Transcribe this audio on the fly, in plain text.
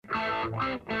Hey,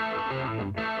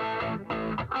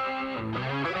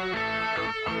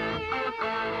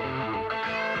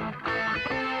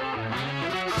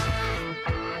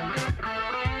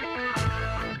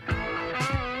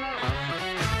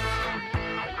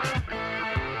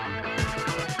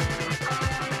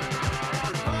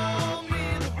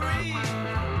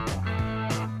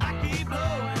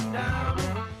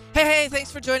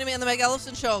 thanks for joining me on the Meg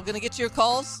Ellefson Show. Going to get to your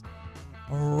calls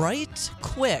right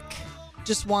quick.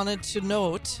 Just wanted to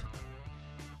note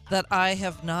that I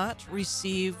have not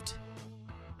received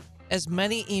as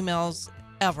many emails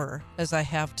ever as I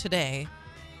have today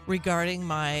regarding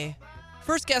my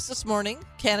first guest this morning,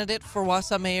 candidate for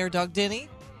Wausau Mayor Doug Denny.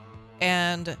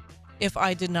 And if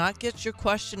I did not get your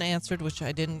question answered, which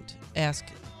I didn't ask,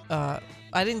 I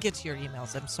didn't get to your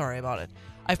emails. I'm sorry about it.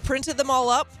 I've printed them all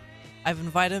up. I've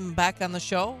invited him back on the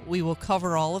show. We will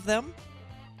cover all of them.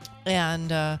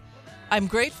 And I'm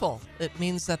grateful. It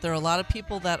means that there are a lot of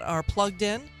people that are plugged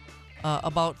in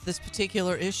about this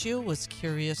particular issue. Was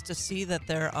curious to see that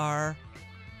there are,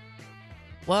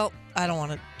 well, I don't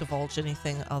want to divulge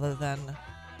anything other than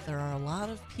there are a lot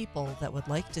of people that would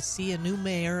like to see a new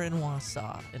mayor in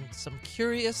Wausau, and some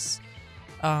curious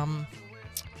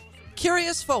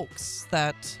folks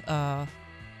that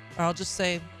I'll just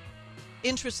say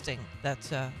interesting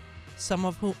that some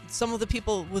of the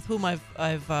people with whom I've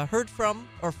heard from,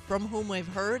 or from whom I've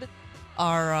heard,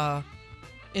 are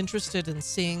interested in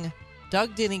seeing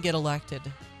Doug Denny get elected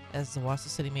as the Wausau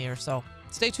City Mayor. So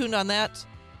stay tuned on that.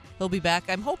 He'll be back,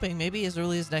 I'm hoping, maybe as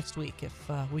early as next week if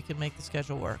we can make the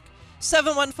schedule work.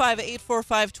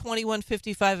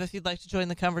 715-845-2155 if you'd like to join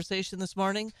the conversation this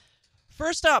morning.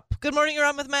 First up, good morning, you're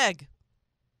on with Meg.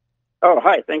 Oh,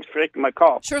 hi. Thanks for taking my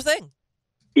call. Sure thing.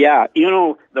 Yeah, you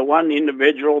know, the one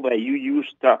individual that you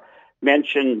used to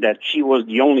mention that she was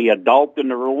the only adult in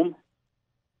the room?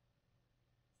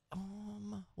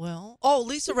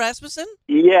 Lisa Rasmussen?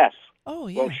 Yes. Oh,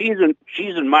 yeah. Well, she's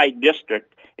in my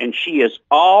district, and she is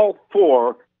all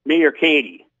for Mayor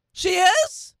Katie. She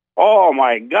is? Oh,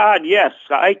 my God, yes.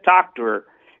 I talked to her,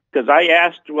 because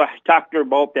I talked to her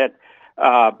about that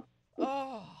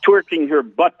twerking her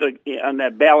butt on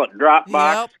that ballot drop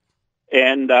box. Yep.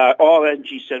 And and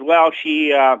she said, well,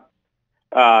 she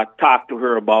talked to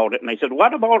her about it. And I said,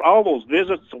 what about all those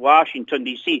visits to Washington,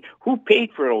 D.C.? Who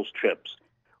paid for those trips?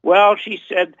 Well, she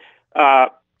said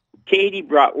Katie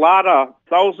brought a lot of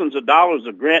thousands of dollars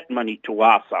of grant money to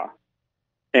Wausau.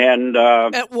 And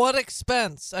at what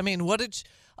expense? I mean,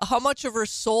 how much of her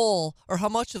soul, or how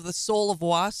much of the soul of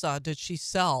Wausau did she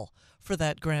sell for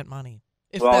that grant money,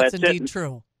 if that's indeed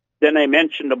true? Then I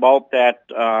mentioned about that,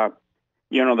 the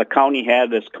county had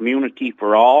this community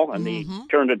for all, and they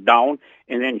turned it down.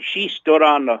 And then she stood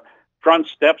on the front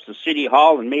steps of City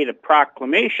Hall and made a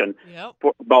proclamation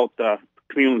about the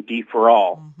community for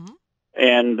all. Mm-hmm.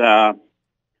 And,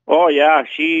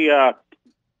 she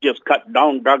just cut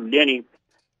down Doug Denny.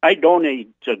 I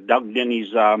donated to Doug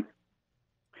Denny's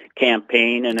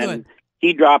campaign, and then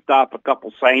he dropped off a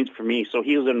couple signs for me. So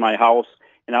he was in my house,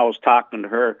 and I was talking to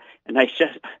her, and I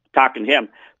said, talking to him.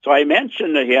 So I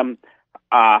mentioned to him,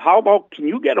 how about, can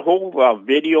you get a hold of a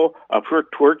video of her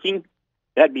twerking?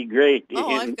 That'd be great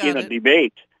in a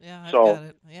debate. Yeah, I've got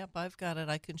it. Yep, I've got it.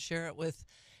 I can share it with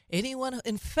anyone.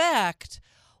 In fact,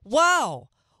 wow,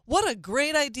 what a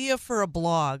great idea for a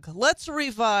blog. Let's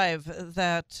revive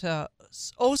that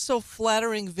so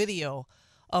flattering video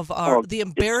of the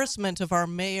embarrassment of our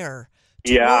mayor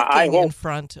twerking in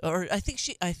front. Or I think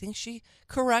she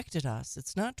corrected us.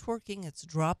 It's not twerking, it's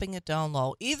dropping it down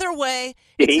low. Either way,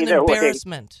 it's an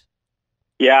embarrassment.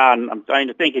 Yeah, and I'm trying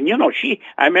to think. And,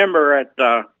 I remember at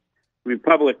the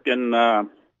Republican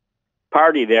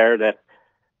Party there that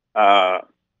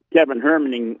Kevin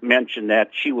Herman mentioned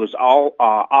that she was all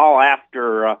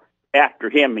after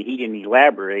him, and he didn't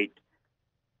elaborate.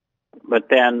 But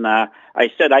then I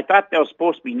said, I thought that was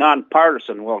supposed to be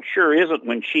nonpartisan. Well, it sure isn't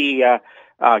when she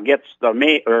gets the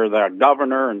mayor or the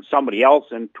governor and somebody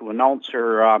else in to announce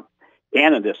her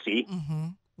candidacy. Mm-hmm.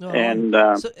 Oh,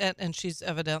 and she's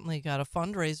evidently got a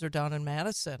fundraiser down in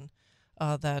Madison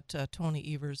that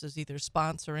Tony Evers is either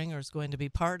sponsoring or is going to be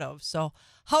part of. So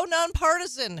how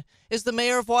nonpartisan is the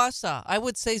mayor of Wausau? I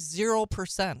would say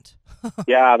 0%.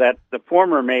 Yeah, that the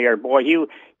former mayor, boy,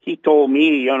 he told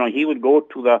me, he would go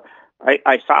to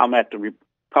I saw him at the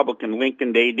Republican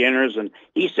Lincoln Day dinners, and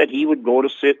he said he would go to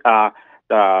sit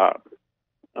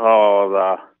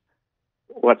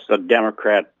what's the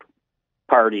Democrat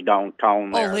party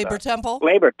downtown there? Oh, Labor Temple?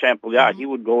 Labor Temple, yeah. Mm-hmm. He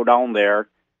would go down there.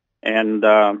 And,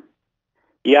 I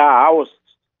was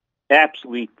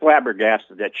absolutely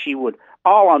flabbergasted that she would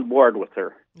all on board with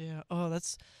her. Yeah. Oh,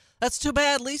 that's That's too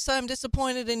bad. Lisa, I'm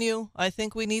disappointed in you. I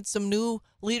think we need some new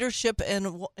leadership in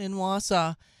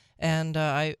Wausau. And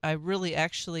I really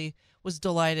actually was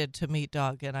delighted to meet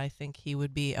Doug, and I think he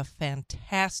would be a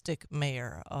fantastic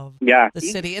mayor of Yeah, the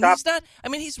he city. And stopped. he's not, I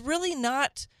mean, he's really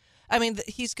not. I mean,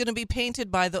 he's going to be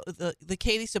painted by the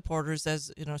Katie supporters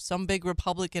as, some big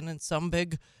Republican and some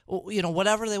big,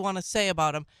 whatever they want to say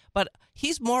about him. But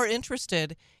he's more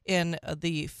interested in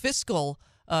the fiscal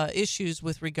issues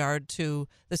with regard to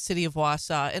the city of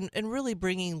Wausau and really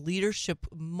bringing leadership,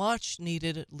 much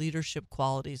needed leadership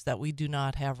qualities that we do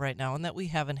not have right now and that we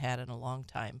haven't had in a long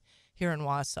time here in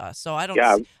Wausau. So I don't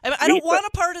Yeah, I don't Lisa. want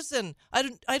a partisan.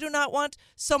 I do not want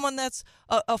someone that's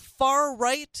a far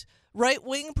right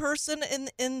wing person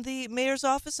in the mayor's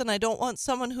office, and I don't want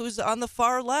someone who's on the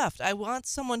far left. I want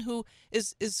someone who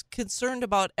is concerned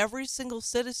about every single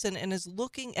citizen and is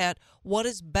looking at what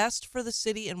is best for the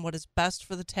city and what is best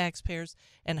for the taxpayers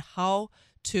and how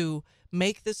to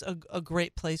make this a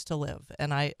great place to live.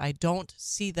 And I don't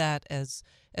see that as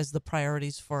the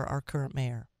priorities for our current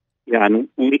mayor. Yeah, and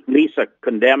Lisa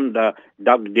condemned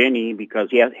Doug Denny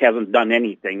because he hasn't done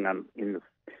anything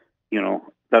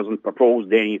doesn't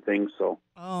propose anything. So,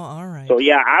 Oh, all right. So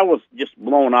yeah, I was just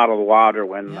blown out of the water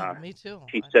when me too.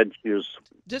 she said she was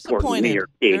Disappointed,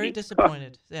 very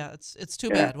disappointed. Yeah, it's too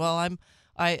Yeah. bad. Well,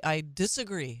 I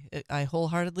disagree. I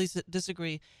wholeheartedly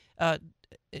disagree.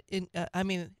 In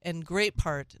great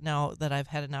part now that I've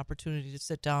had an opportunity to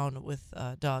sit down with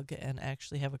Doug and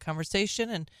actually have a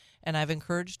conversation, and I've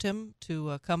encouraged him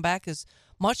to come back as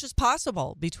much as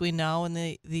possible between now and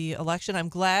the election. I'm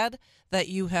glad that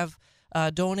you have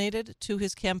donated to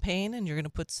his campaign, and you're going to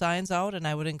put signs out, and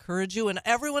I would encourage you and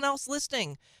everyone else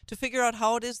listening to figure out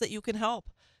how it is that you can help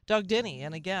Doug Denny.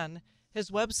 And again,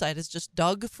 his website is just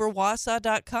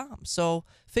dougforwausau.com. So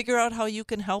figure out how you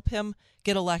can help him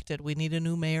get elected. We need a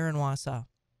new mayor in Wausau.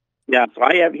 Yeah, so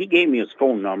he gave me his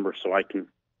phone number so I can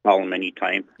call him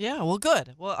anytime. Yeah, well,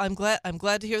 good. Well, I'm glad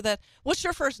to hear that. What's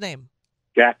your first name?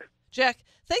 Jack. Jack,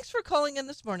 thanks for calling in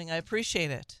this morning. I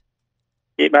appreciate it.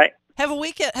 Okay, bye. Have a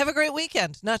great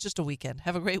weekend. Not just a weekend.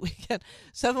 Have a great weekend.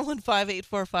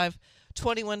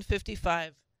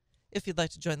 715-845-2155 if you'd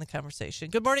like to join the conversation.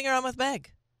 Good morning, you're on with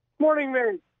Meg. Morning,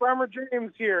 Meg. Farmer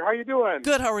James here. How you doing?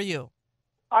 Good. How are you?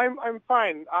 I'm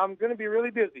fine. I'm going to be really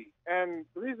busy. And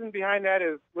the reason behind that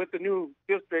is with the new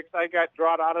districts, I got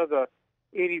drawn out of the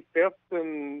 85th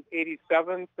and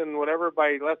 87th and whatever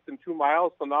by less than 2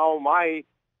 miles. So now my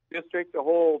district, the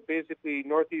whole basically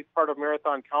northeast part of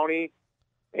Marathon County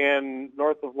and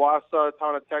north of Wausau,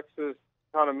 town of Texas,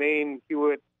 town of Maine,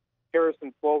 Hewitt,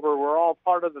 Harrison, Clover, we're all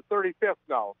part of the 35th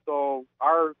now. So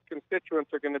our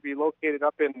constituents are going to be located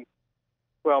up in,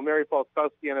 Mary Falls,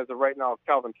 and as of right now,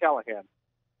 Calvin Callahan.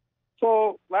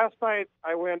 So last night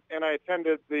I went and I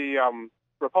attended the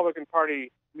Republican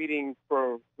Party meeting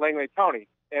for Langley County,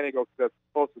 Antigo, that's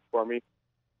closest for me,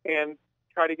 and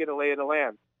try to get a lay of the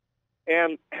land.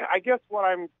 And I guess what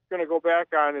I'm going to go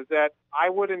back on is that I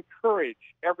would encourage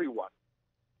everyone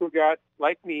who got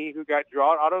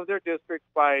drawn out of their districts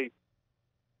by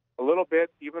a little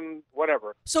bit, even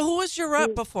whatever. So who was your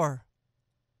rep before?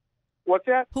 What's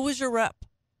that? Who was your rep?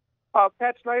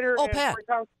 Pat Snyder. Oh, and Pat.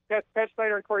 Pat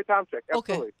Snyder and Corey Tomczyk.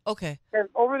 Absolutely. Okay. And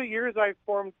over the years, I've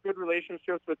formed good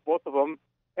relationships with both of them.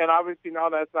 And obviously now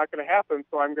that's not going to happen,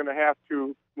 so I'm going to have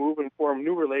to move and form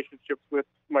new relationships with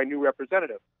my new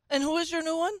representative. And who is your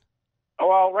new one?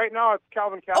 Well, right now it's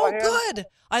Calvin Callahan. Oh, good.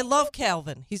 I love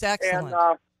Calvin. He's excellent.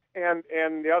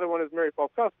 And the other one is Mary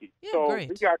Falkowski. Yeah, so great.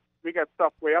 we got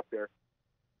stuff way up there.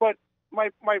 But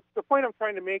the point I'm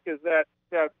trying to make is that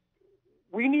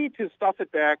we need to stuff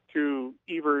it back to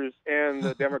Evers and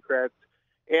the Democrats.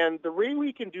 And the way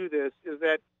we can do this is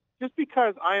that just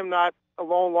because I am no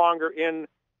longer in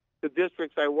the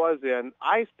districts I was in,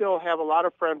 I still have a lot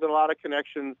of friends and a lot of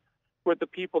connections with the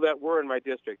people that were in my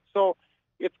district. So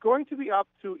it's going to be up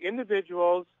to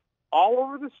individuals all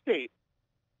over the state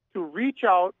to reach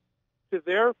out to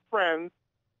their friends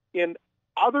in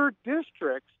other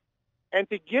districts and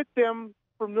to get them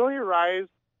familiarized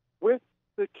with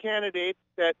the candidates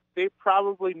that they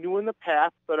probably knew in the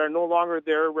past but are no longer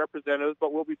their representatives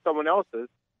but will be someone else's,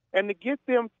 and to get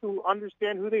them to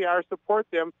understand who they are, support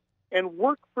them, and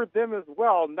work for them as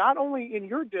well, not only in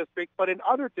your district but in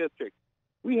other districts.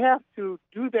 We have to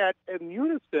do that in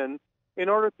unison in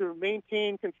order to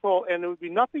maintain control, and it would be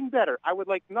nothing better. I would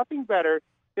like nothing better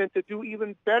than to do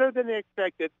even better than they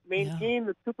expected, maintain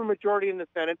the supermajority in the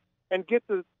Senate, and get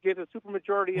a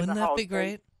supermajority in the House. Wouldn't that be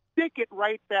great? Stick it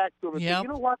right back to them and say, you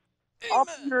know what? Amen. Up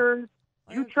yours.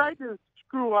 You tried to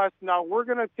screw us. Now we're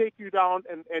going to take you down,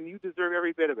 and you deserve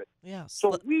every bit of it. Yes.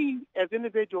 So we, as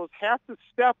individuals, have to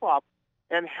step up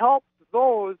and help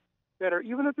those that are,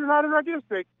 even if they're not in our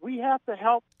district, we have to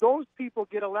help those people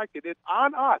get elected. It's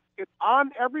on us. It's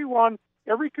on everyone,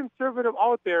 every conservative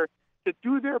out there, to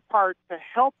do their part to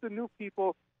help the new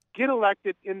people get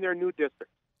elected in their new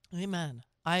district. Amen.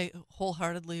 I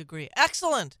wholeheartedly agree.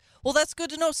 Excellent. Well, that's good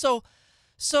to know.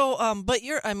 But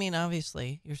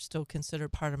obviously, you're still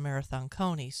considered part of Marathon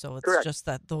County, so it's Correct. just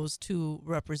that those two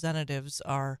representatives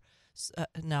are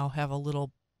now have a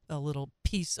little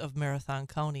piece of Marathon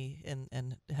County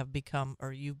and have become,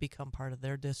 or you've become part of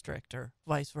their district, or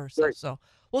vice versa. Right. So,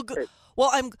 well, Right.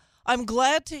 well, I'm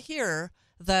glad to hear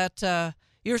that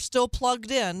you're still plugged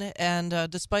in,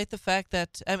 and despite the fact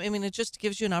that it just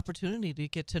gives you an opportunity to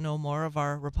get to know more of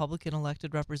our Republican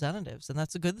elected representatives, and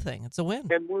that's a good thing. It's a win.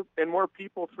 And more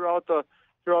people throughout the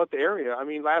area. I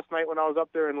mean, last night when I was up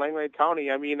there in Langlade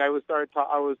County, I was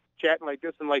chatting like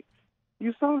this and like,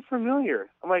 you sound familiar.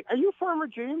 I'm like, are you Farmer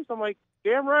James? I'm like,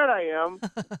 damn right I am.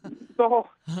 All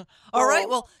right.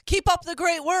 Well, keep up the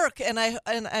great work, and I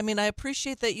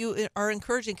appreciate that you are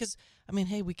encouraging, because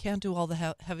hey, we can't do all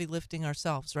the heavy lifting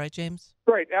ourselves, right, James?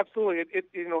 Right, absolutely.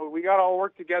 We got to all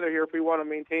work together here if we want to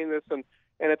maintain this, and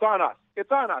it's on us.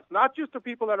 It's on us, not just the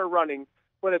people that are running,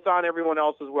 but it's on everyone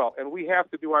else as well. And we have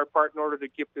to do our part in order to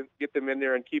get them in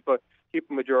there and keep a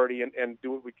majority and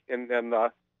do what we can, and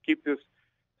keep this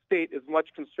state as much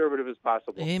conservative as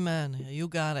possible. Amen. You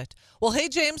got it. Well, hey,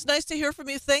 James, nice to hear from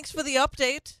you. Thanks for the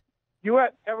update. You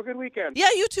have a good weekend. Yeah,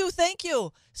 you too. Thank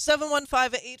you.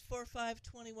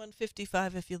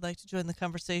 715-845-2155 if you'd like to join the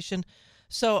conversation.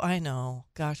 So I know,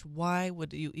 gosh, why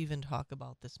would you even talk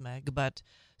about this, Meg? But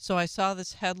so I saw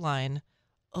this headline,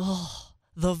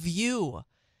 The View.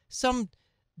 Some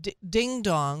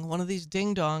ding-dong, one of these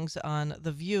ding-dongs on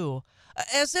The View,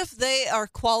 as if they are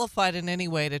qualified in any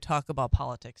way to talk about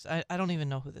politics. I don't even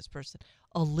know who this person.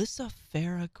 Alyssa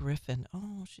Farah Griffin.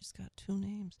 Oh, she's got two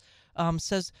names.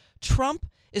 Says Trump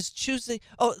is choosing.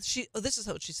 This is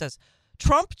what she says.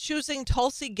 Trump choosing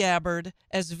Tulsi Gabbard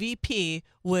as VP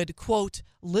would, quote,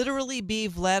 literally be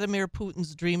Vladimir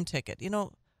Putin's dream ticket.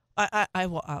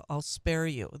 I'll spare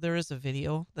you. There is a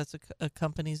video that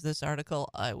accompanies this article.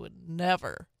 I would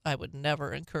never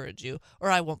encourage you, or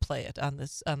I won't play it on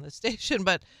this station.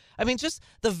 But just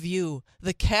the View,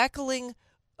 the cackling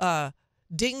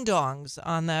ding dongs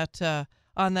on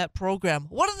that program.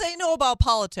 What do they know about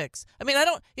politics? I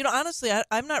don't. Honestly,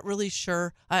 I'm not really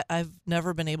sure. I've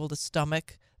never been able to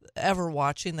stomach ever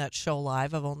watching that show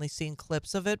live. I've only seen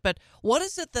clips of it. But what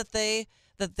is it that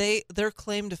their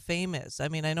claim to fame is? I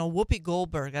know Whoopi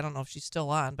Goldberg. I don't know if she's still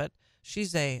on, but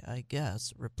she's I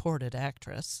guess, reported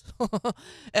actress.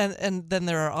 and then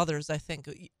there are others. I think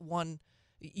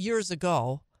years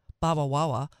ago, Baba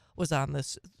Wawa was on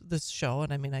this show,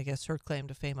 and I guess her claim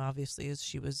to fame obviously is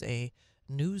she was a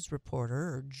news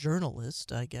reporter or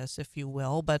journalist, I guess, if you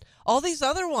will. But all these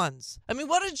other ones,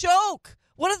 what a joke.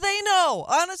 What do they know,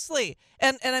 honestly?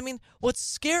 And what's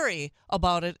scary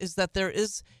about it is that there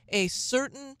is a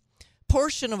certain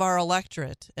portion of our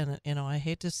electorate, and I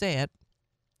hate to say it,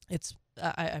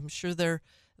 I'm sure their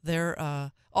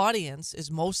audience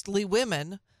is mostly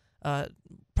women,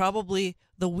 probably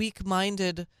the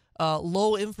weak-minded,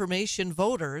 low information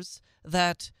voters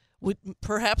that would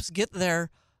perhaps get their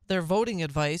voting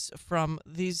advice from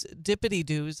these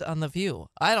dippity-doos on The View.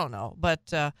 I don't know,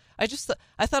 but I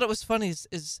thought it was funny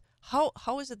is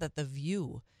how is it that The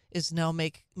View is now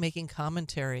making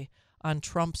commentary on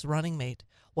Trump's running mate?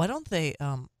 Why don't they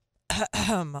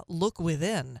look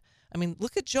within?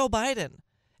 Look at Joe Biden,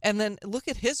 and then look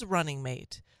at his running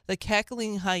mate, the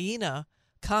cackling hyena,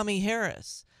 Kamala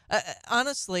Harris.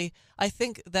 Honestly, I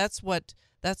think that's what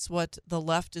the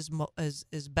left is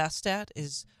best at,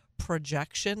 is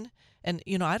projection. And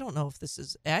I don't know if this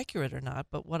is accurate or not,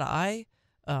 but what I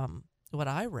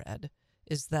read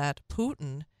is that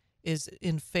Putin is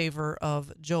in favor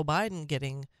of Joe Biden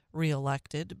getting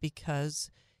reelected because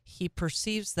he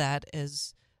perceives that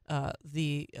as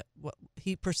the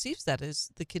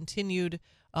continued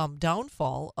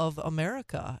downfall of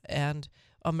America, and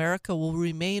America will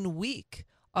remain weak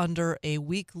under a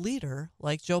weak leader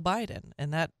like Joe Biden.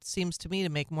 And that seems to me to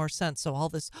make more sense. So all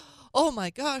this, oh my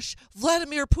gosh,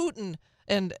 Vladimir Putin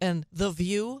and The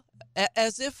View,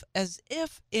 as if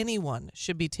anyone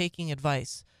should be taking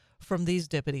advice from these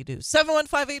dippity-doos.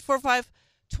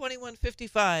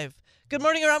 715-845-2155. Good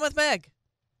morning, you're on with Meg.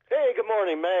 Hey, good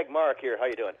morning, Meg. Mark here. How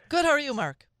you doing? Good, how are you,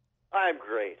 Mark? I'm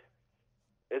great.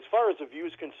 As far as The View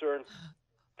is concerned,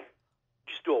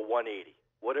 just do a 180.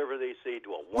 Whatever they say,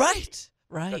 do a 180.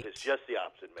 Right. Because it's just the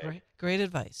opposite, Meg. Great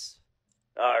advice.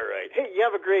 All right. Hey, you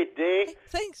have a great day. Hey,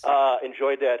 thanks.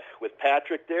 Enjoyed that with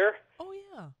Patrick there. Oh,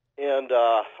 yeah. And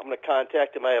I'm going to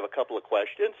contact him. I have a couple of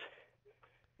questions.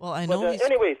 Well, I know he's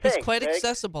thanks, quite Meg.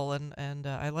 accessible, and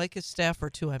I like his staffer,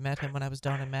 too. I met him when I was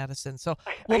down in Madison. So,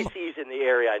 I see he's in the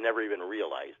area. I never even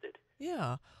realized it.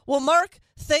 Yeah. Well, Mark,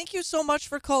 thank you so much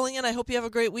for calling in. I hope you have a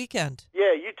great weekend.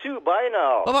 Yeah, you too. Bye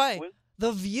now. Bye-bye.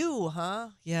 The View, huh?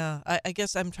 Yeah. I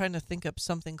guess I'm trying to think up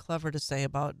something clever to say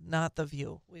about not the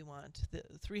view we want. The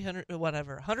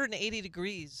 180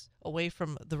 degrees away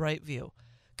from the right view.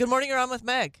 Good morning, you're on with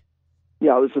Meg.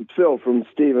 Yeah, this is Phil from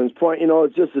Stevens Point.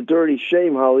 It's just a dirty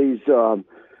shame how these, The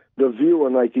View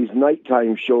and like these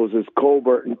nighttime shows as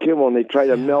Colbert and Kimmel, and they try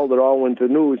to meld it all into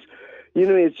news.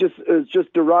 It's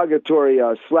just derogatory,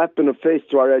 slap in the face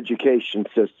to our education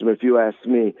system, if you ask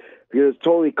me, because it's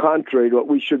totally contrary to what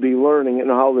we should be learning and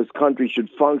how this country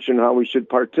should function, how we should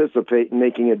participate in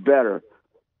making it better.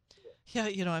 Yeah,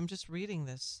 I'm just reading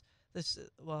this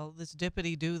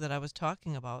dippity-do that I was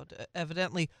talking about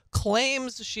evidently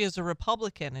claims she is a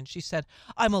Republican, and she said,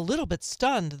 I'm a little bit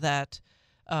stunned that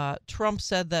Trump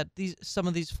said that some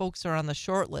of these folks are on the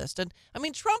short list. And,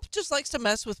 Trump just likes to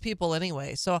mess with people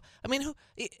anyway. So,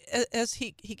 as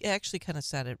he actually kind of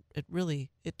said,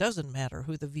 it doesn't matter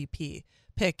who the VP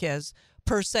pick is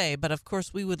per se, but of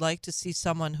course we would like to see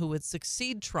someone who would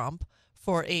succeed Trump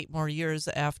for 8 more years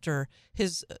after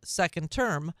his second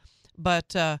term.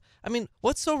 But,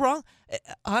 what's so wrong?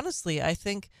 Honestly, I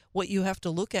think what you have to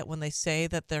look at when they say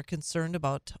that they're concerned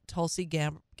about Tulsi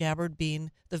Gabbard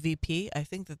being the VP, I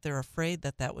think that they're afraid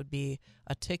that would be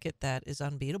a ticket that is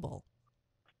unbeatable.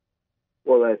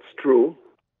 Well, that's true.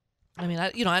 I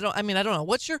don't know.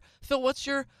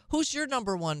 Who's your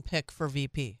number one pick for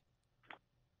VP?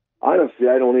 Honestly,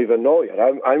 I don't even know yet.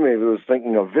 I maybe was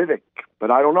thinking of Vivek,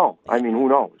 but I don't know. Who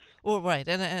knows? Well, right.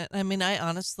 And I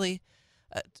honestly...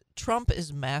 Trump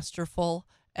is masterful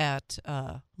at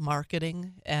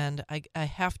marketing, and I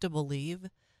have to believe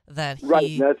that he...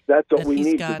 Right, that's what we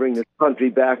need to bring this country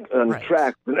back on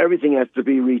track, and everything has to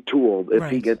be retooled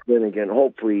if he gets in again.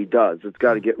 Hopefully he does. It's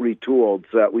got to get retooled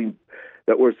so that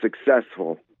we're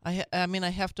successful. I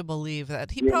have to believe that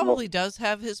he probably does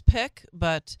have his pick,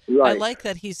 but I like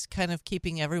that he's kind of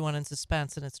keeping everyone in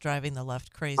suspense, and it's driving the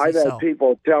left crazy. I've had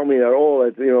people tell me that,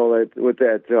 with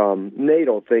that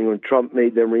NATO thing when Trump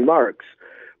made them remarks.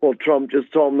 Well, Trump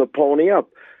just told them to pony up.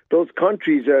 Those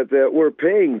countries that we're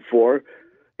paying for,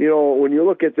 when you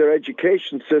look at their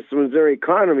education systems, their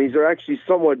economies are actually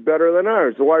somewhat better than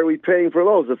ours. So why are we paying for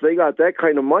those? If they got that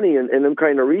kind of money and them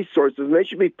kind of resources, they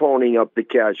should be ponying up the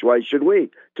cash. Why should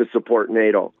we to support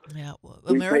NATO? Yeah, well,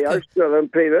 America, we pay our share, them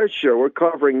pay their share. We're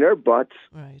covering their butts.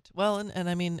 Right. Well,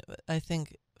 and I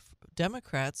think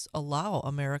Democrats allow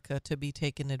America to be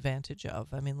taken advantage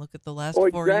of. Look at the last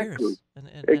 4 years.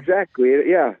 Exactly.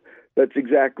 Yeah. That's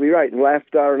exactly right. And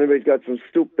laughed out, and everybody's got some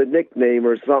stupid nickname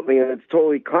or something, and it's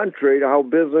totally contrary to how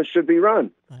business should be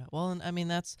run. Well, and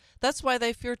that's why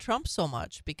they fear Trump so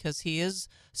much, because he is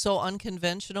so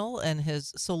unconventional, and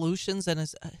his solutions and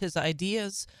his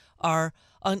ideas are,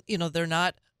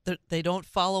 they don't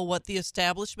follow what the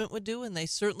establishment would do, and they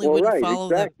certainly wouldn't follow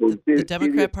the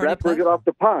Democrat Party platform. Get off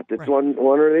the pot. It's one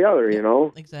or the other,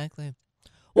 Exactly.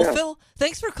 Well, Phil,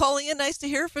 thanks for calling in. Nice to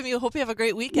hear from you. Hope you have a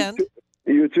great weekend.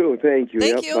 You too. Thank you.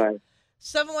 Thank you. Bye.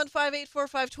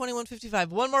 715-845-2155.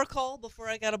 One more call before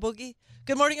I got a boogie.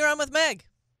 Good morning. You're on with Meg.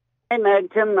 Hey,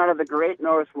 Meg. Tim out of the Great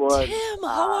Northwoods. Tim,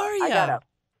 how are you?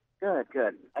 Good.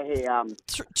 Hey,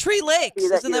 Tree Lakes.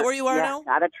 Isn't that where you are now?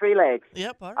 Out of Tree Lakes.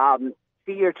 Yep. All right.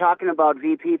 See, you're talking about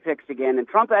VP picks again. And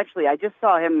Trump, actually, I just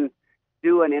saw him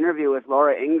do an interview with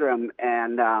Laura Ingraham,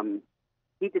 and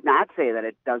he did not say that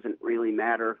it doesn't really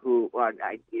matter who,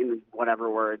 in whatever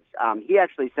words. He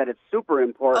actually said it's super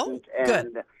important,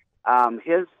 and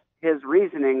his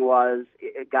reasoning was,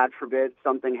 God forbid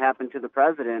something happened to the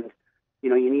president.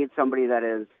 You need somebody that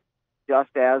is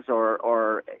just as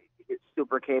or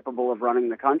super capable of running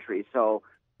the country. So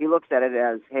he looks at it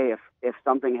as, hey, if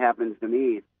something happens to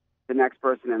me, the next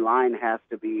person in line has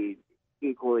to be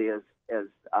equally as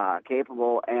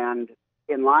capable and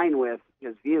in line with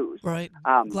his views. Right.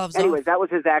 Gloves anyways, off. that was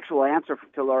his actual answer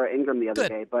to Laura Ingraham the other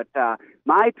day. But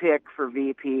my pick for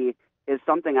VP is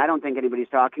something I don't think anybody's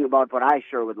talking about, but I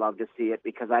sure would love to see it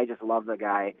because I just love the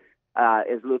guy,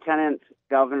 is Lieutenant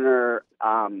Governor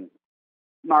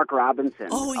Mark Robinson.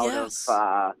 Oh, yes.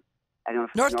 I don't know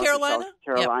if North Carolina?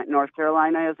 Yep. North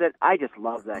Carolina, is it? I just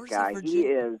love that guy.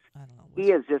 He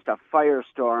is just a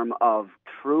firestorm of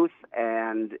truth,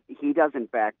 and he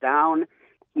doesn't back down.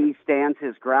 He stands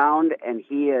his ground, and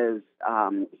he's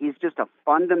just a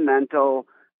fundamental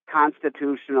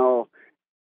constitutional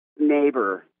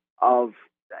neighbor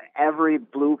every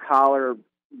blue collar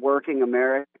working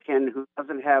American who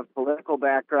doesn't have political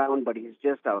background, but he's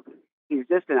just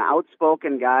an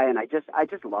outspoken guy, and I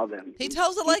just love him. He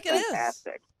tells it like it is.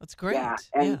 Fantastic. That's great. Yeah,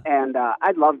 and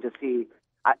I'd love to see.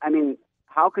 I mean,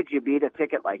 how could you beat a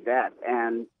ticket like that?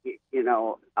 And he's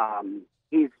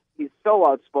so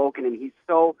outspoken, and he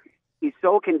so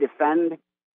can defend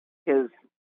his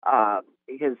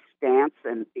stance,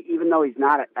 and even though he's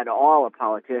not at all a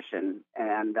politician,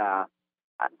 and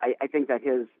I think that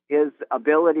his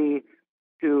ability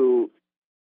to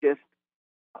just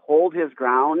hold his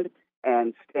ground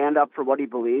and stand up for what he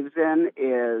believes in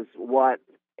is what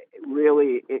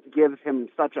really it gives him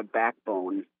such a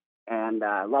backbone. And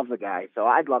I love the guy, so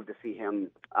I'd love to see him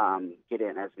get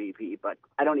in as VP, but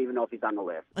I don't even know if he's on the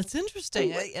list. That's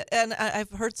interesting. Anyway. And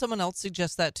I've heard someone else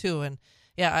suggest that too. And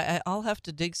yeah, I'll have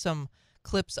to dig some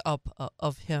clips up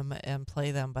of him and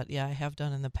play them. But yeah, I have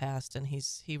done in the past, and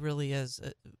he really is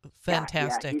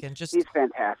fantastic. And just he's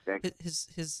fantastic.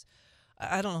 His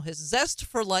I don't know, his zest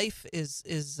for life is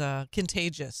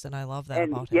contagious, and I love that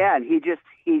about him. Yeah, and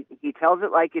he tells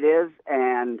it like it is,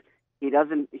 and he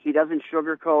doesn't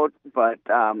sugarcoat, but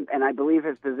and I believe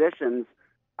his positions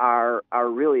are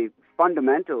really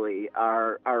fundamentally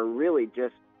are really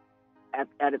just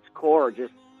at its core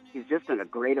he's just a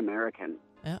great American.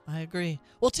 Yeah, I agree.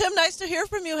 Well, Tim, nice to hear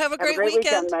from you. Have a great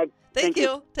weekend, Meg. Thank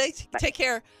you. Take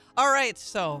care. All right,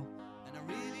 so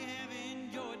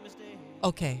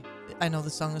okay, I know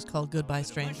the song is called Goodbye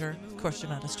Stranger. Of course,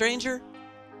 you're not a stranger.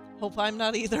 Hope I'm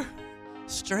not either.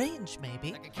 Strange,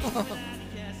 maybe.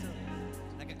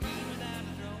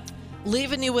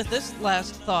 Leaving you with this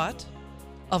last thought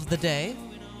of the day.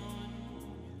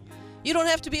 You don't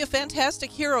have to be a fantastic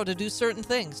hero to do certain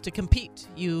things, to compete.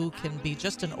 You can be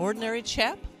just an ordinary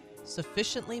chap,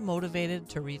 sufficiently motivated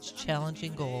to reach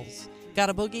challenging goals. Got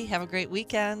a boogie? Have a great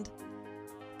weekend.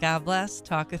 God bless.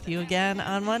 Talk with you again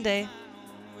on Monday.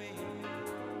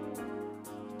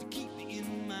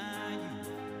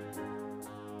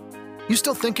 You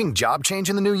still thinking job change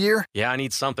in the new year? Yeah, I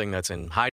need something that's in high